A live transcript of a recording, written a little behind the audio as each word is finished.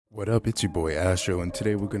What up, it's your boy Astro, and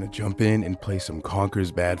today we're gonna jump in and play some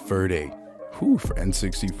Conker's Bad Fur Day. Whew, for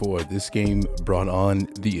N64, this game brought on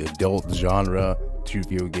the adult genre to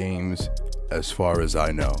video games as far as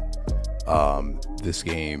I know. This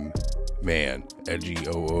game, man, edgy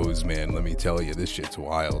OOs, man, let me tell you, this shit's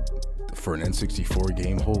wild. For an N64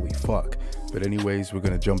 game, holy fuck. But anyways, we're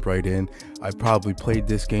gonna jump right in. I probably played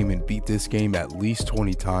this game and beat this game at least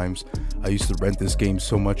 20 times. I used to rent this game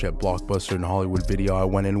so much at Blockbuster and Hollywood Video. I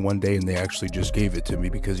went in one day and they actually just gave it to me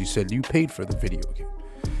because you said you paid for the video game.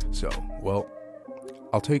 So, well,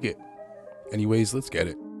 I'll take it. Anyways, let's get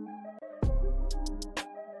it.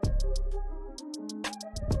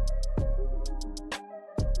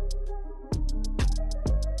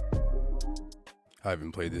 I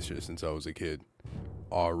haven't played this shit since I was a kid.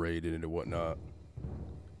 R-rated and whatnot.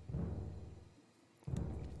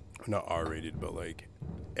 Not R-rated, but like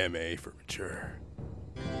MA for mature.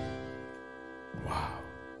 Wow.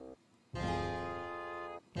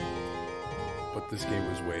 But this game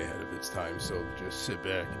was way ahead of its time, so just sit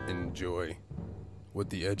back and enjoy what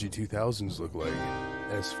the edgy 2000s look like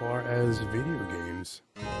as far as video games.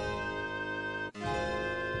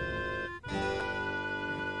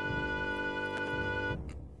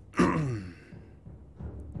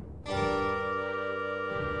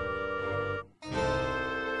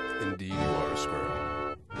 Indeed, you are a squirrel.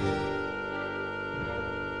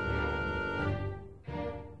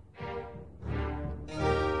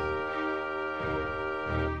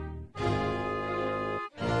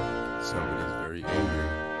 Somebody's very angry.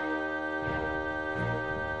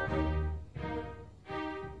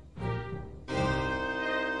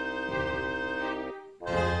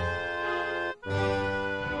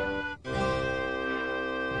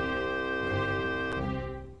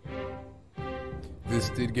 This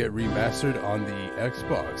did get remastered on the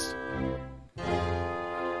Xbox,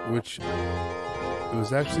 which it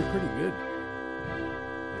was actually pretty good.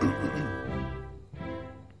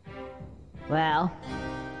 Well,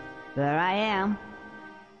 there I am,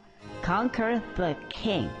 Conker the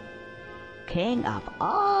King, king of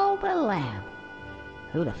all the land.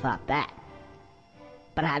 Who'd have thought that?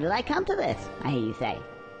 But how did I come to this, I hear you say?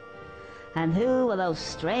 And who are those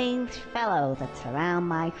strange fellows that surround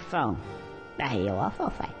my throne? I hear you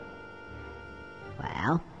also say.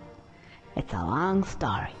 Well, it's a long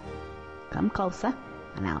story. Come closer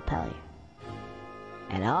and I'll tell you.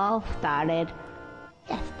 It all started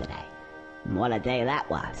yesterday. And what a day that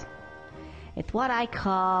was. It's what I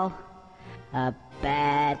call a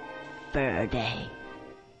bad fur day.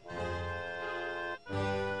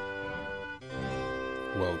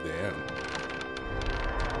 Well, damn.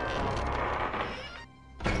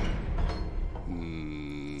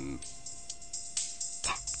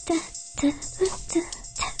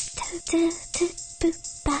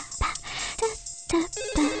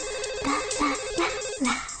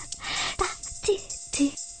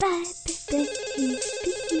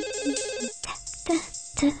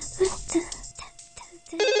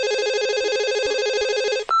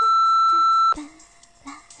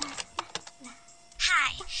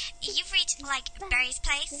 Hi, you've reached, Barry's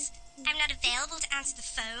place. I'm not available to answer the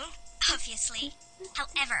phone, obviously.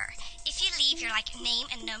 However, if you leave your, name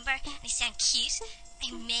and number and you sound cute,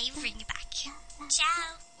 I may ring you back.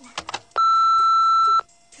 Ciao.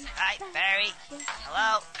 Hi, Barry.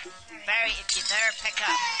 Hello? Barry, if you dare pick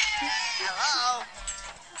up. Hello?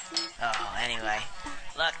 Oh, anyway.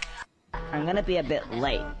 Look. I'm gonna be a bit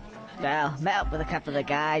late. Well, met up with a couple of the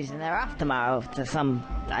guys and they're off tomorrow to some,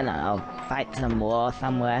 I don't know, fight some war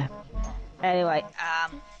somewhere. Anyway,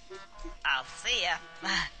 I'll see ya.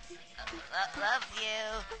 Love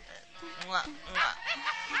you. Mwah, mwah.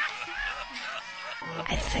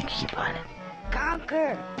 I think she bought it.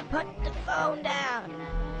 Conker, put the phone down.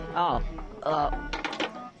 Oh,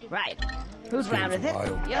 right. Whose round is it?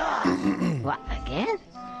 Wild. Yours. What, again?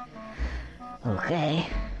 Okay.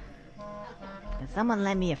 Can someone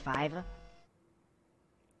lend me a $5?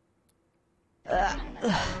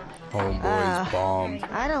 Homeboys bombed.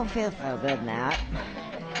 I don't feel so good now.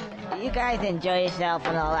 You guys enjoy yourself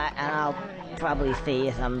and all that, and I'll probably see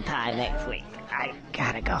you sometime next week. I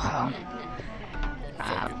gotta go home.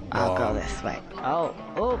 I'll go this way. Oh,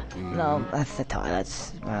 no, that's the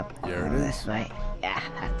toilets. There it This is. way. Yeah,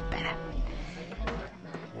 that's better.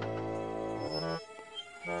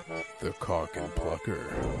 The cock and plucker.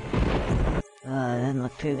 Doesn't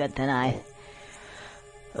look too good tonight.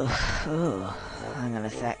 Ooh, hang on a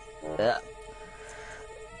sec.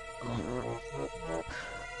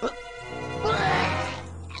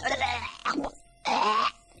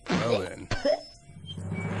 Well then.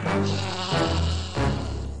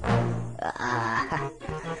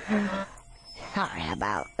 Sorry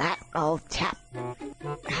about that old chap.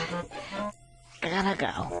 Gotta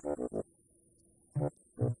go.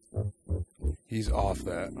 He's off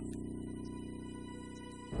that.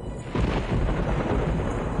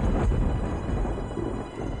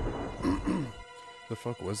 The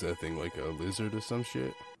fuck was that thing? Like a lizard or some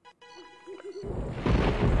shit?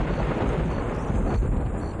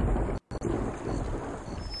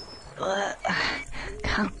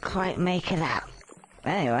 Can't quite make it out.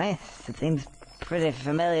 Anyway, it seems pretty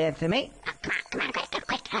familiar to me. Come on, quick.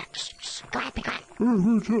 Quiet, be quiet.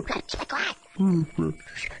 Be quiet.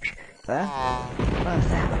 What's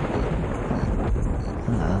that?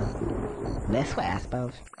 This way, I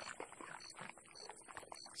suppose.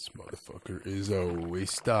 This motherfucker is a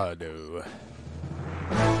wastado.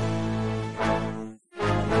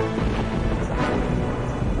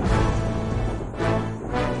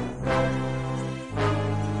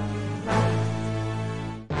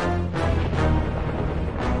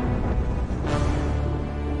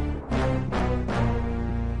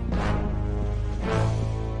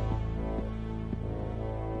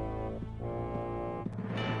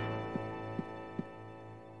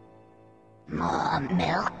 More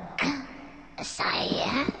milk,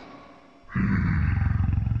 sire?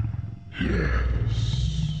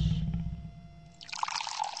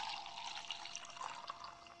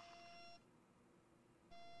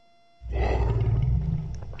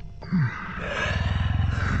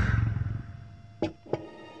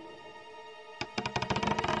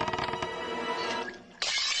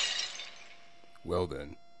 Well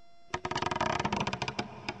then.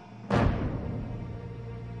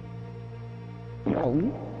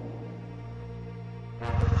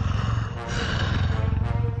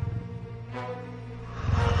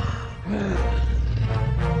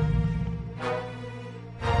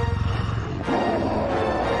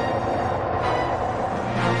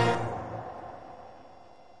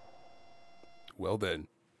 Well then.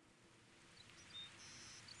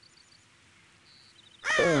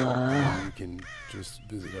 You can just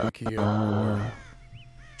visit IKEA or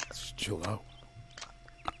just chill out.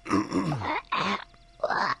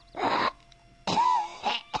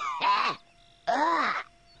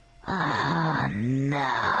 Oh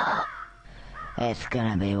no. It's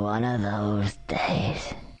gonna be one of those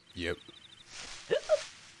days. Yep.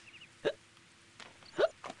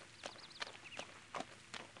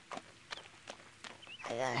 I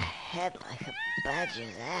got a head like a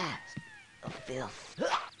badger's ass. I feel.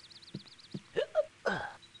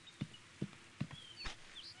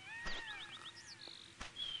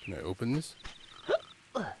 Can I open this?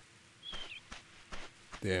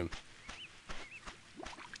 Damn.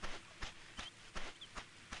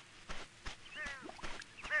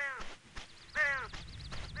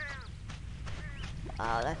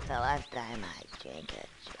 Oh, that's the last time I drink a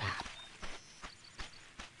drop.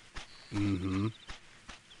 Mm-hmm.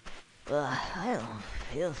 Ugh, I don't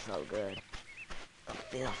feel so good. I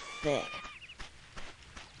feel sick.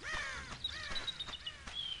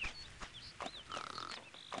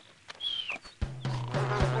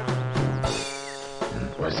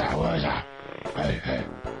 What's that? Hey.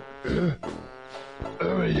 Who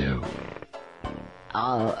are you?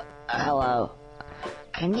 Oh, hello.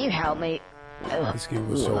 Can you help me? This game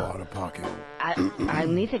was so out of pocket. I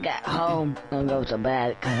need to get home and go to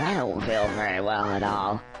bed because I don't feel very well at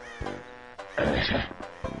all.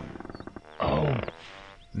 Oh,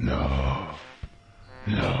 no.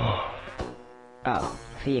 Oh,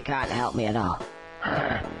 so you can't help me at all?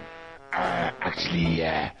 Actually,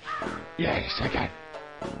 yes, I can.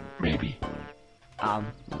 Maybe.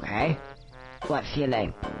 Okay. What's your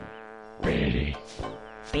name? Beardy.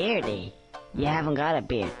 Beardy? You haven't got a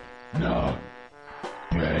beard. No.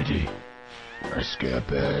 Birdie. I scare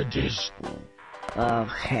birdies.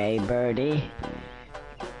 Okay, Birdie.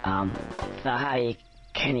 So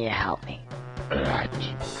can you help me? Right.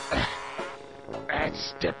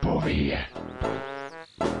 Let's step over here.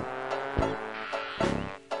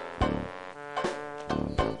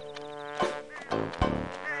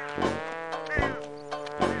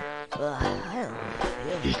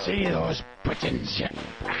 You see those buttons?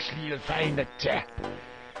 Actually, you'll find that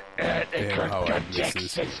they contact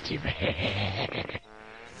sensitive.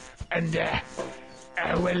 And,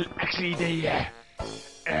 well, actually, they,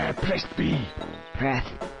 press B. Press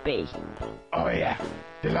B. Oh, yeah.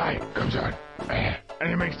 The light comes on. And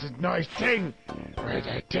it makes this nice ting. Right,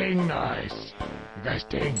 a ting noise. You guys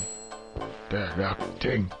ting. The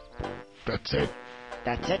ting. That's it.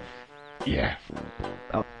 That's it? Yeah.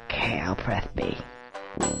 Okay, I'll press B.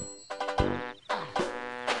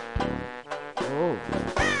 Ooh.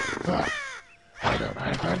 Hello,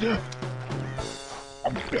 my friend.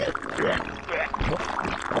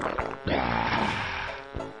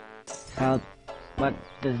 So, what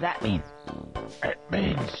does that mean? It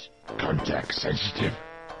means contact sensitive.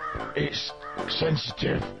 It's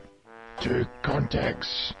sensitive to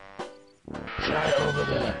contacts. Try over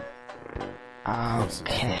there.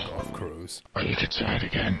 Okay. Fuck off, crows. Or you could try it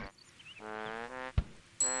again.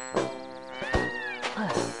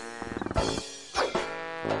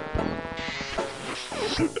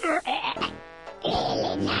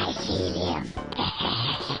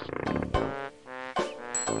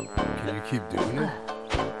 Can you keep doing it?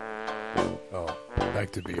 Oh,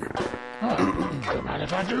 back to beer. Don't mind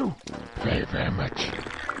if I do. Very, very much.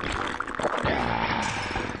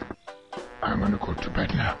 I'm gonna go to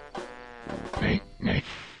bed now. Nate.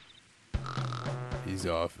 He's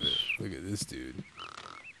off it. Look at this dude.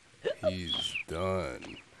 He's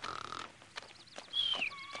done.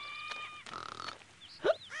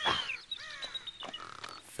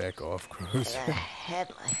 Feck off, crows. Got a head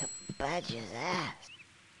like a badger's ass.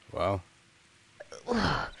 Wow.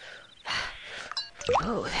 Oh,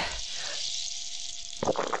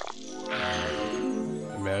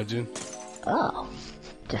 Imagine. oh,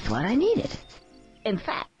 just what I needed. In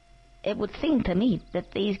fact, it would seem to me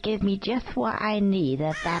that these give me just what I need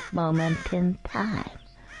at that moment in time.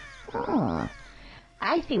 Oh,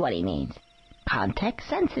 I see what he means. Context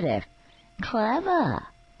sensitive. Clever.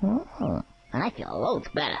 Oh, and I feel loads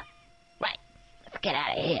better. Right, let's get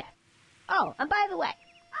out of here. Oh, and by the way,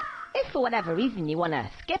 if for whatever reason you want to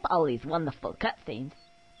skip all these wonderful cutscenes,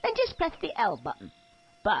 then just press the L button.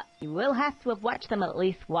 But you will have to have watched them at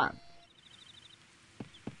least once.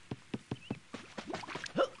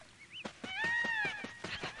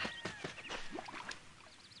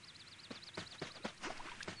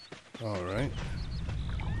 Alright.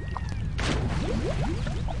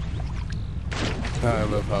 I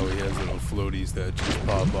love how he has little floaties that just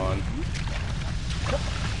pop on.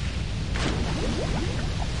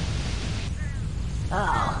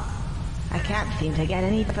 Oh, I can't seem to get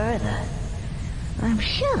any further. I'm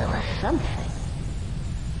sure there was something.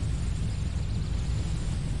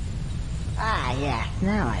 Ah, yeah,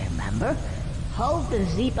 now I remember. Hold the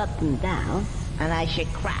Z button down, and I should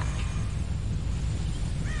crouch.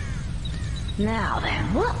 Now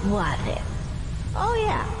then, what was it? Oh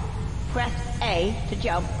yeah, press A to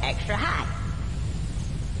jump extra high.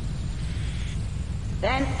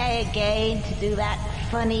 Then A again to do that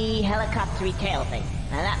funny helicopter-y tail thing.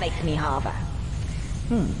 Now that makes me hover.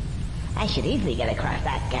 I should easily get across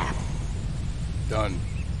that gap. Done.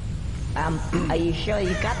 Are you sure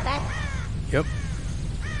you got that? Yep.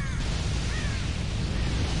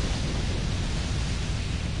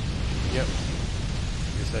 Yep.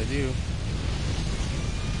 Yes, I do.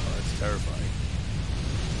 Oh, that's terrifying.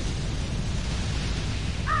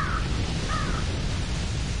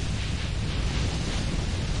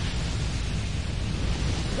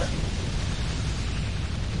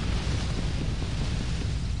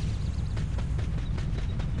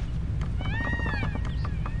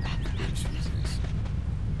 Jesus.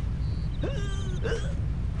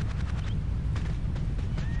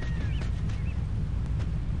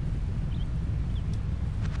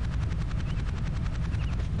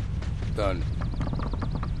 Done.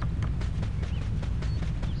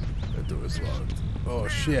 That door is locked. Oh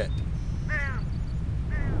shit.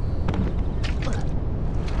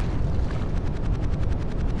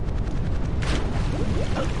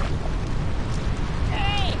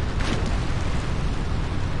 Hey!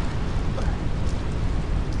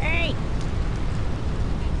 Hey!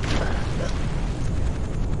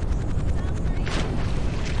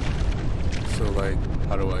 So like,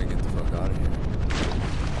 how do I get the fuck out of here?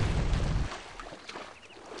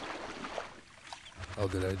 Oh,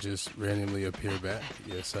 did I just randomly appear back?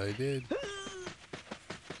 Yes, I did.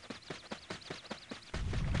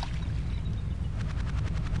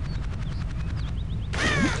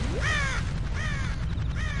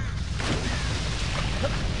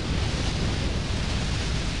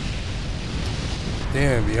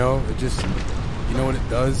 Damn, yo, it just, you know what it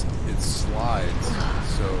does? It slides,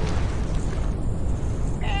 so.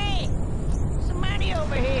 Hey! Somebody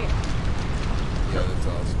over here! Yeah, that's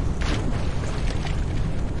awesome.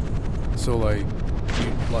 So like,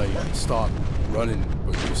 you like stop running,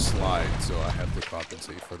 but you slide, so I have to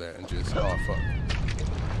compensate for that and just, oh fuck.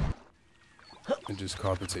 And just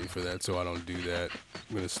compensate for that so I don't do that.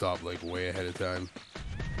 I'm gonna stop like way ahead of time.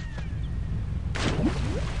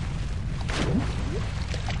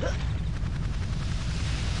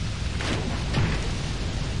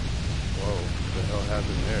 Whoa, what the hell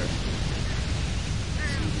happened there?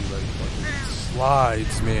 Seems to be like fucking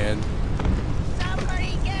slides, man.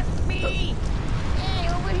 Somebody get me! Hey,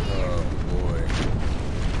 over here! Oh boy.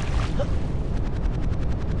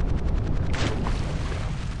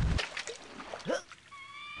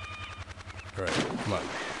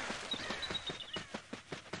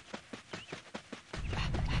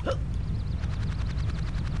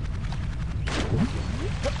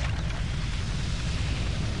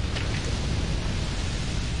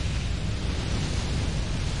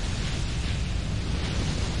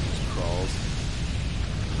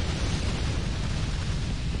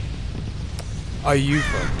 Are you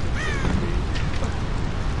fucking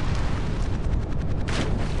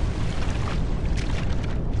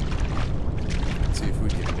Let's see if we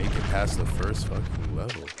can make it past the first fucking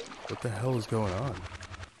level. What the hell is going on?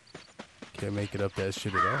 Can't make it up that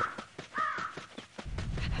shit at all.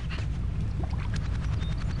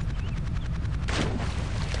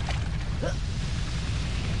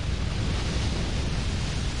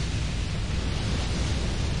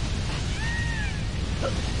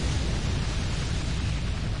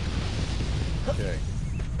 Okay.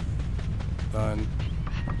 Done.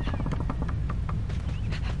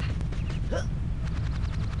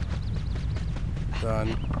 Done.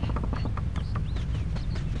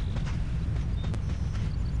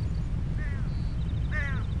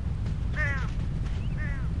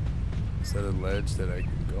 Is that a ledge that I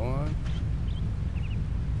can go on?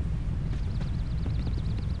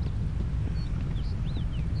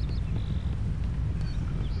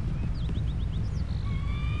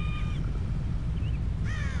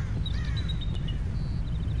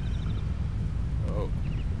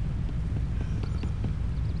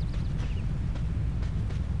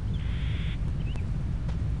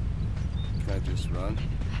 Just run.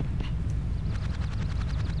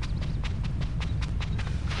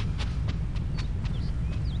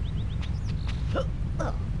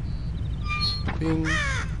 Bing.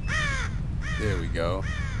 There we go.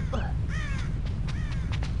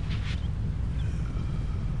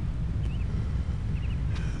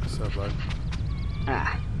 What's up, bud?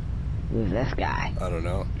 Ah, who's this guy? I don't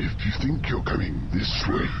know. If you think you're coming this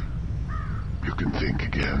way, you can think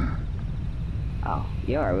again. Oh,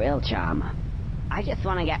 you're a real charmer. I just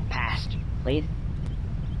want to get past, please.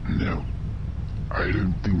 No, I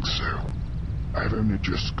don't think so. I've only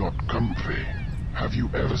just got comfy. Have you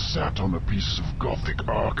ever sat on a piece of Gothic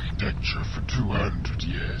architecture for 200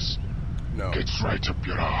 years? No. Gets right up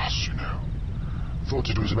your arse, you know. Thought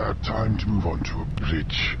it was about time to move on to a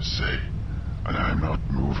bridge, say. And I'm not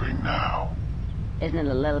moving now. Isn't it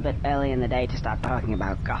a little bit early in the day to start talking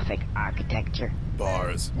about Gothic architecture?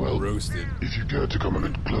 Bars. Well, roasted. If you care to come a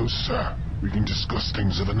bit closer, we can discuss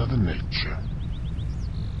things of another nature.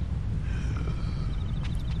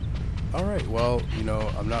 Alright, well, you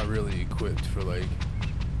know, I'm not really equipped for, like...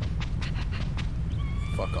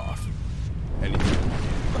 Fuck off. Anything.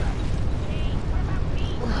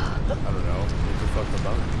 I don't know. What the fuck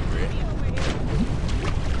about you, Ray?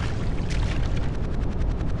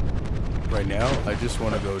 Right now, I just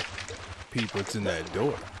want to go peep what's in that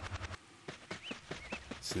door.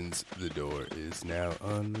 Since the door is now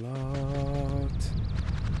unlocked.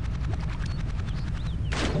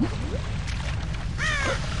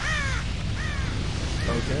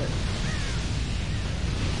 Okay.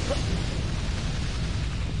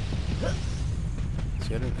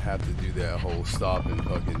 See, I didn't have to do that whole stop and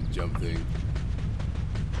fucking jump thing.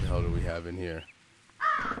 What the hell do we have in here?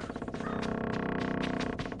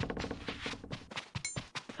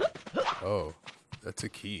 Oh, that's a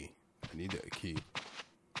key. I need that key.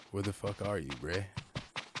 Where the fuck are you, Bray?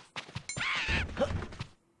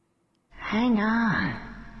 Hang on.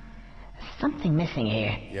 There's something missing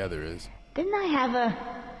here. Yeah, there is. Didn't I have a...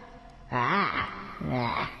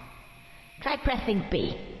 Ah. Try pressing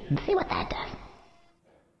B and see what that does.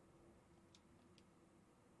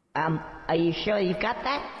 Are you sure you've got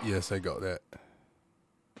that? Yes, I got that.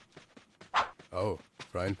 Oh,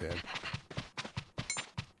 frying pan.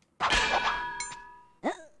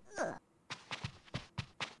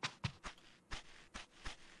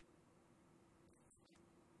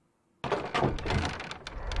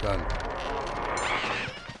 Done.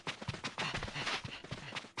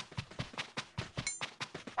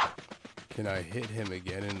 Can I hit him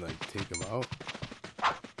again and like take him out?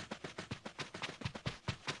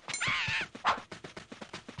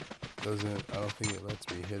 Doesn't, I don't think it lets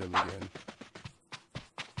me hit him again.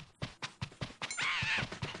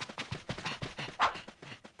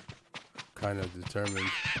 Kind of determined.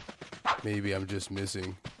 Maybe I'm just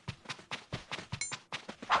missing.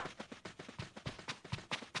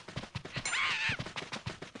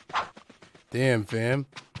 Damn, fam.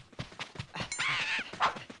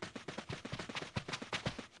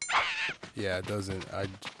 Yeah, it doesn't. I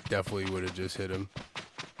definitely would have just hit him.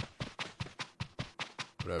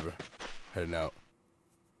 Whatever. Heading out.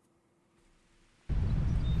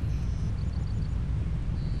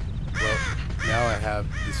 Well, now I have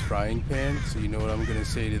this frying pan, so you know what I'm gonna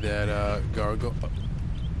say to that gargoyle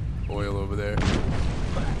oil over there?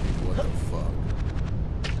 What the fuck?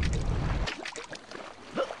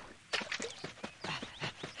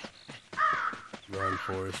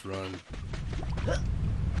 Forest run.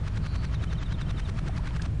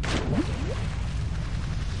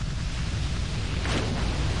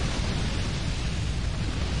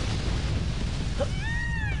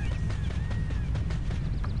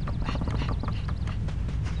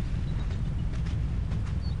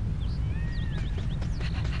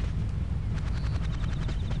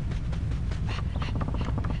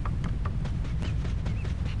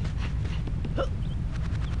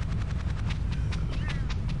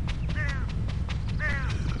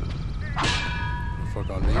 Fuck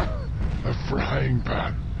on me. A frying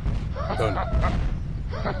pan. Done.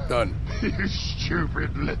 Done. You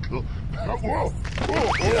stupid little... Whoa!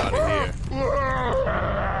 Whoa! Get out of here.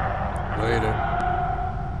 Later.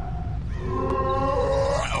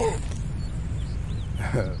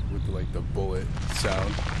 With like the bullet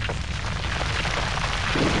sound.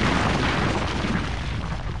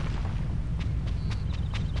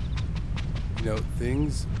 You know,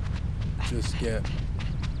 things just get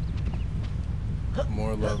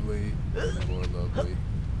more lovely and more lovely.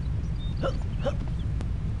 I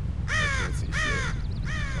can't see shit.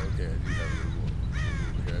 Okay, I do have a little more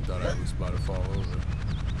over here. I thought I was about to fall over.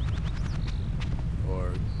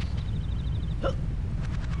 Or...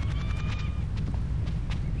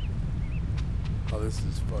 Oh, this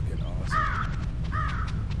is fucking awesome.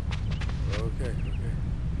 Okay, okay.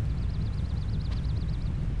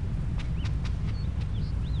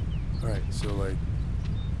 Alright, so like...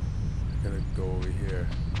 I gotta go over here.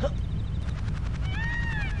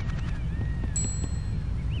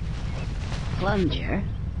 Plunger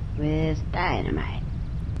with dynamite.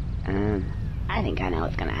 I think I know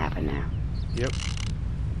what's gonna happen now. Yep.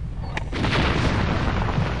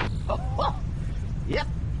 Yep.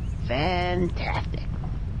 Fantastic.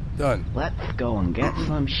 Done. Let's go and get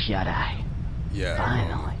some shut-eye. Yeah.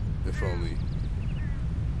 Finally. If only.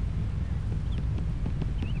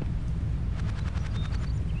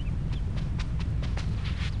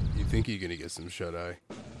 You think you're gonna get some shut-eye.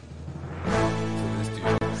 So this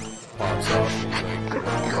dude pops off and he's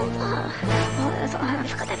like... I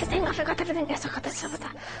forgot everything. I forgot everything. Yes, I got this. Hurry.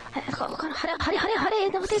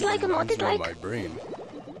 What is like? What is It's not like? my brain.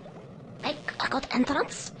 I got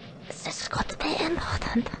entrance. This got to be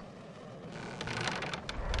important.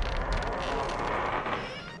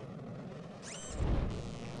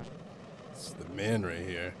 It's the man right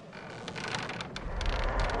here.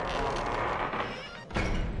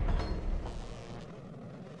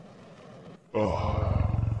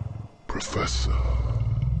 Professor,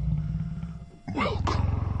 welcome.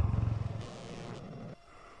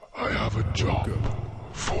 I have a job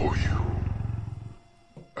for you.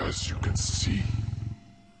 As you can see,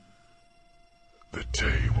 the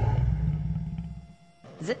table.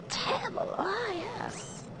 The table,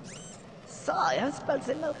 yes. So, I have spilled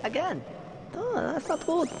the milk again. Oh, that's not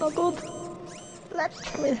good, not good.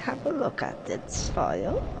 Let me have a look at it for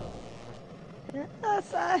you.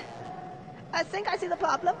 Yes, I think I see the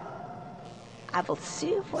problem. I will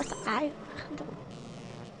see what I can do.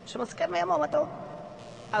 She must give me a moment, though.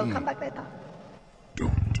 I'll come back later.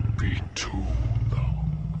 Don't be too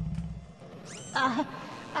long.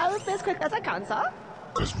 I will be as quick as I can, sir.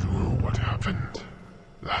 Because we know what happened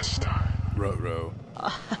last time. Ruh-roh.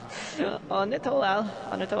 On it too well,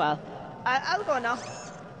 on it too well. I'll go now.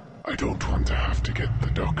 I don't want to have to get the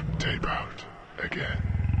duct tape out again.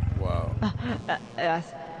 Wow.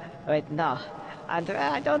 Yes. Wait, no. I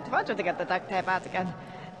don't want you to get the duct tape out again.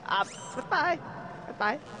 Goodbye.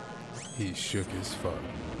 Goodbye. He shook his fuck.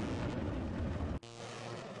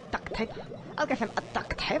 Duct tape. I'll get him a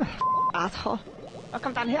duct tape. Asshole. I'll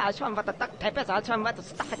come down here. I'll show him what the duct tape is. I'll show him where to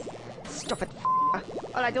stuff it. Stupid.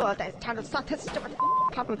 All I do all day is trying to sort his stupid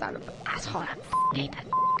problems out. Asshole. I hate that.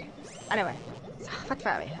 Anyway. So, what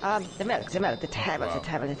were we? The milk, the table, Wow.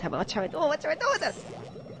 the table. What shall we do? What shall we do with this?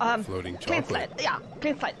 Floating Clean chocolate. slate. Yeah,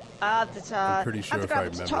 clean slate. This, I'm pretty sure if I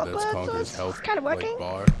remember that's Conker's health kind of working. like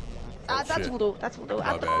bar. That's shit. voodoo. That's voodoo.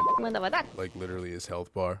 My bad. Remember that. Like literally his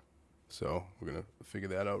health bar. So we're gonna figure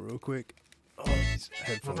that out real quick. Oh, these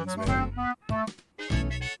headphones, man.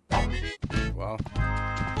 Wow.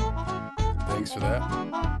 Thanks for that.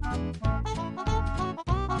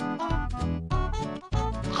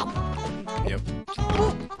 Yep.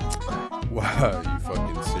 Wow, you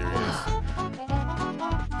fucking serious?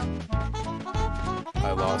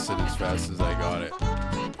 I lost it as fast as I got it. You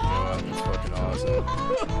know what? That's fucking awesome.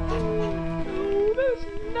 Oh, those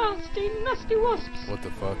nasty, nasty wasps. What the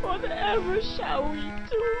fuck? Whatever shall we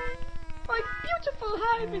do? My beautiful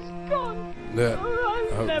hive is gone. Yeah. I'll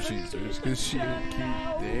Oh, never Jesus, see because she it keep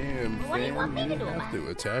now. damn What do you want me fam, to you do, have man? to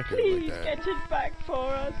attack her Please like that. get it back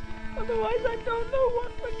for us. Otherwise, I don't know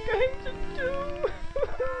what we're going to do.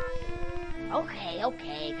 Okay,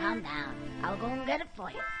 okay, calm down. I'll go and get it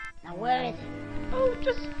for you. Now, where is it? Oh,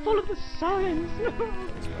 just follow the signs.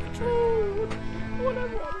 Oh, what I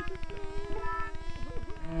wanted to say.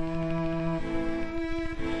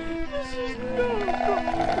 This is no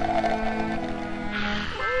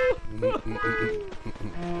He's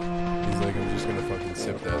like, I'm just gonna fucking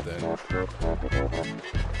sip that then.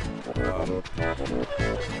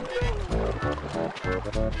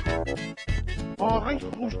 Alright,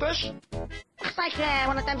 who's this? Looks like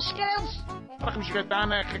one of them squirrels. Let me get down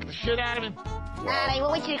there, kick the shit out of him. Alright,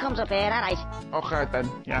 well, wait till he comes up here, alright? Okay then,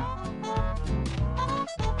 yeah.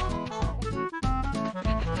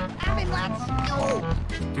 Alright, lads, go!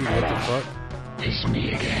 Dude, what the fuck? It's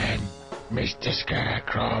me again, Mr.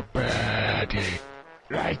 Scarecrow Birdie.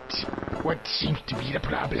 Right, what seems to be the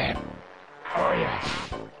problem? Oh yeah,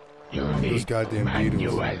 you Those need goddamn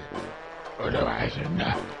manual. beetles. Otherwise,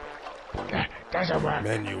 no. That doesn't work.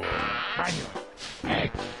 Manual. Manual.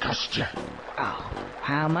 It cost you. Oh,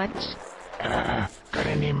 how much? Got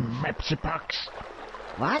any Mepsi packs?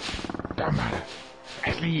 What? Don't matter.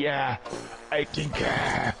 Actually, I think,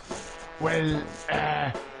 well,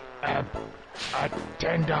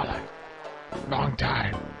 $10. Long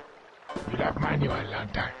time. You'll have manual long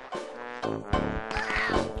time.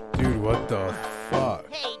 Dude, what the fuck?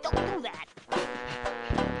 Hey, don't do that!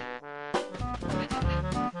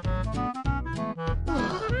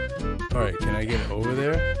 Alright, can I get over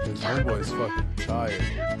there? This homeboy's fucking tired.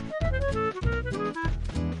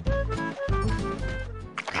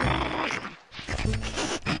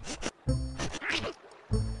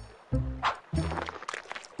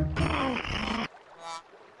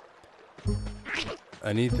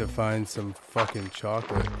 I need to find some fucking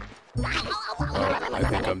chocolate. Oh, I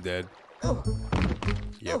think I'm dead.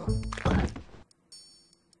 Yep.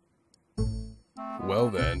 Well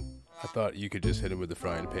then, I thought you could just hit him with the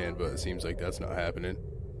frying pan, but it seems like that's not happening.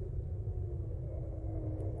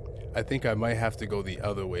 I think I might have to go the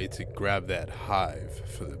other way to grab that hive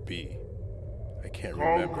for the bee. I can't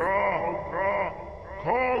remember.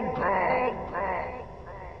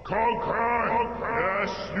 Conker!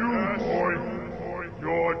 Yes, you boy!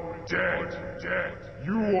 You're dead!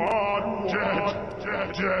 You are dead!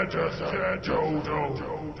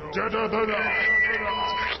 Deader than I!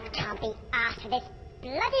 Can't be asked for this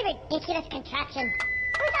bloody ridiculous contraption.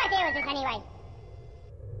 Whose idea was this anyway?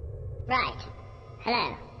 Right.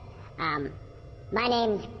 Hello. My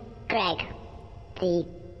name's Greg, the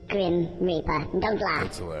Grim Reaper. Don't laugh.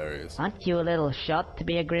 That's hilarious. Aren't you a little short to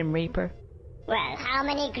be a Grim Reaper? Well, how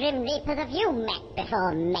many Grim Reapers have you met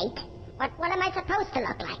before, mate? What am I supposed to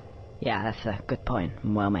look like? Yeah, that's a good point.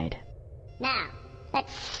 Well made. Now,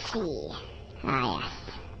 let's see. Ah, yes.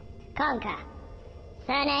 Conker.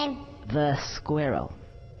 Surname? The squirrel.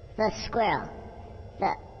 The Squirrel.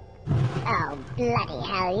 The... Oh, bloody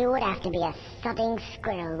hell, you would have to be a sodding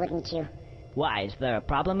squirrel, wouldn't you? Why, is there a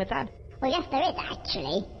problem with that? Well, yes, there is,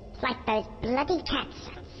 actually. It's like those bloody cats.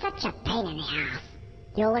 Such a pain in the ass.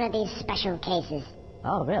 You're one of these special cases.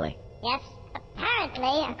 Oh, really? Yes.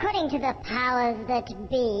 Apparently, according to the powers that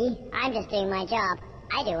be, I'm just doing my job.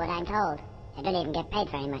 I do what I'm told. I don't even get paid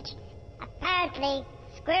very much. Apparently,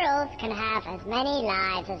 squirrels can have as many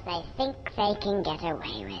lives as they think they can get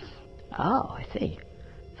away with. Oh, I see.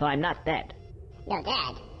 So I'm not dead. You're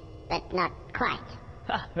dead, but not quite.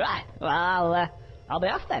 Right. Well, I'll be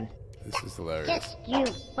off then. This is hilarious. Just you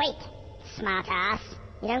wait, smart ass.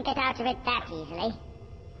 You don't get out of it that easily.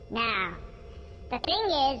 Now, the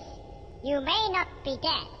thing is, you may not be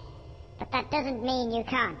dead, but that doesn't mean you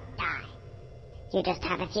can't die. You just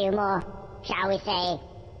have a few more, shall we say,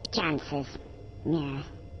 chances. Yeah.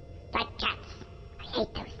 Like cats. I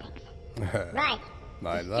hate those things. Right.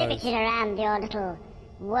 My life. Distributed around your little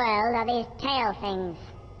world are these tail things.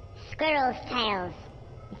 Squirrel's tails.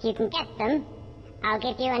 If you can get them, I'll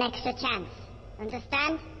give you an extra chance.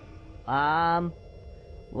 Understand?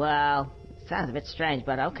 Well, it sounds a bit strange,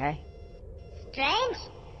 but okay. Strange?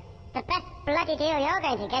 The best bloody deal you're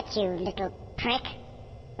going to get, you little prick.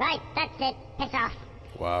 Right, that's it. Piss off.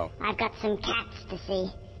 Wow. I've got some cats to see.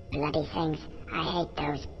 Bloody things. I hate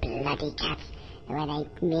those bloody cats. The way they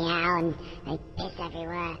meow and they piss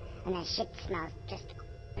everywhere. And their shit smells just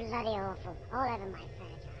bloody awful. All over my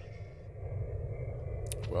furniture.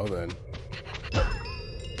 Well then.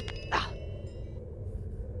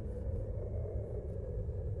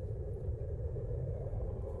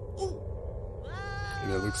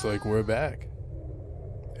 And it looks like we're back.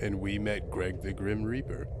 And we met Greg the Grim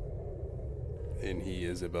Reaper. And he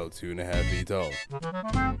is about 2.5 feet tall.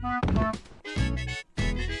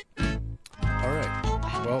 Alright.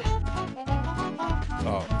 Well.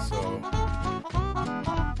 Oh, so.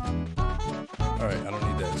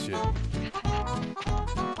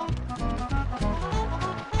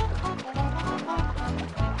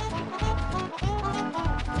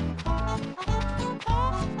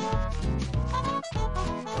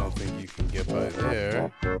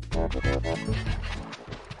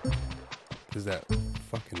 is that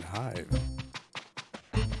fucking hive?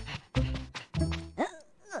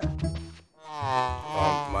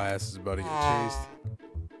 Oh, my ass is about to get chased.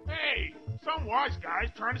 Hey, some wise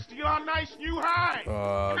guy's trying to steal our nice new hive.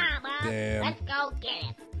 Damn. Let's go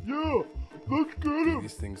get it. Yeah, let's get him.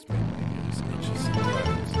 These things make me get itchy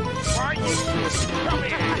sometimes. Why you come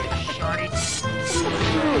here, shorty?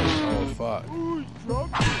 Oh, fuck. Who's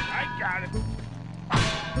drunk? I got it.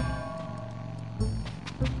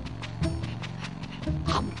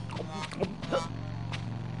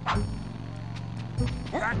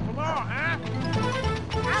 Back for more, huh?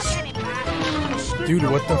 I'll get it, Bob. Dude,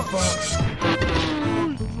 what the fuck?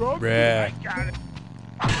 Who's drunk? Bruh. I got it.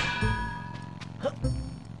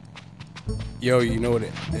 Yo, you know what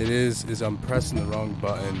it is I'm pressing the wrong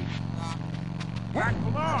button. Back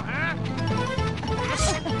for more, huh?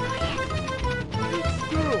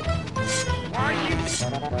 Why you?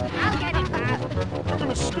 I'll get it, Bob. I'm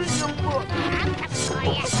gonna sting your foot. Oh,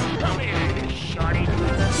 yes. Come here, shorty.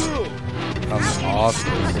 I'm off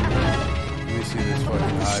this. Let me see this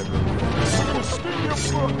fucking hive real quick. I'm gonna sting your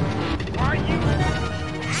foot. Why you?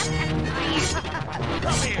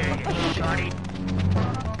 Come here, shorty.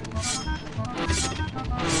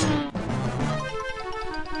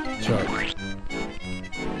 Charge.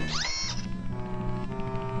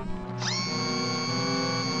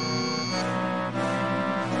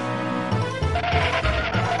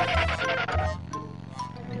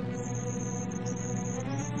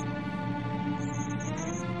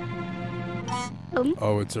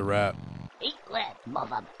 Oh, it's a wrap. Eat lead,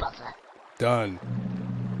 mother buzzer. Done.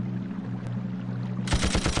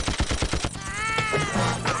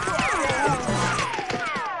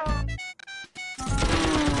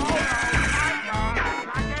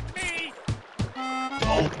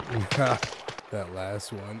 That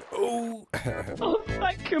last one. Oh! Oh,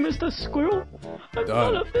 thank you, Mr. Squirrel. And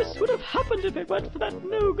Done. none of this would have happened if it weren't for that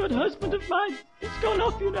no-good husband of mine. He's gone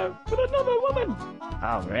off, you know, with another woman.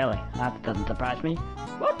 Oh, really? That doesn't surprise me.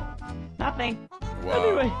 What? Nothing. Wow.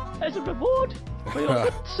 Anyway, as a reward for your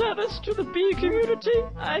good service to the bee community,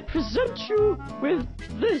 I present you with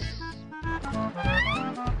this.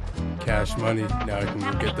 Cash money. Now I can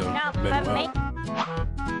go get the medal.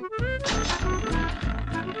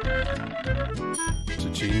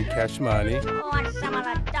 Cha-ching, cash money. Who wants some of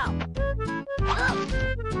that dough?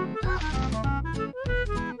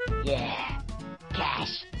 Yeah,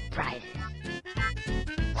 cash prizes.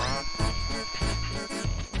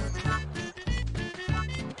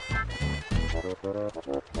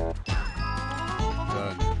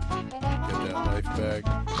 Done. Get that life back.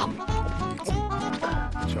 Eat some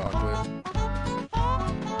chocolate.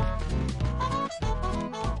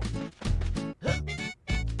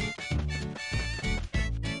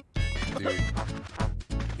 Dude.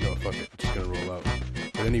 No, fuck it. Just gonna roll out.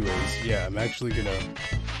 But anyways, yeah, I'm actually gonna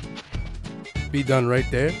be done right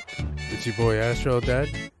there. It's your boy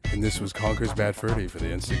AstroDad, and this was Conker's Bad Fur Day for the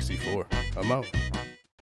N64. I'm out.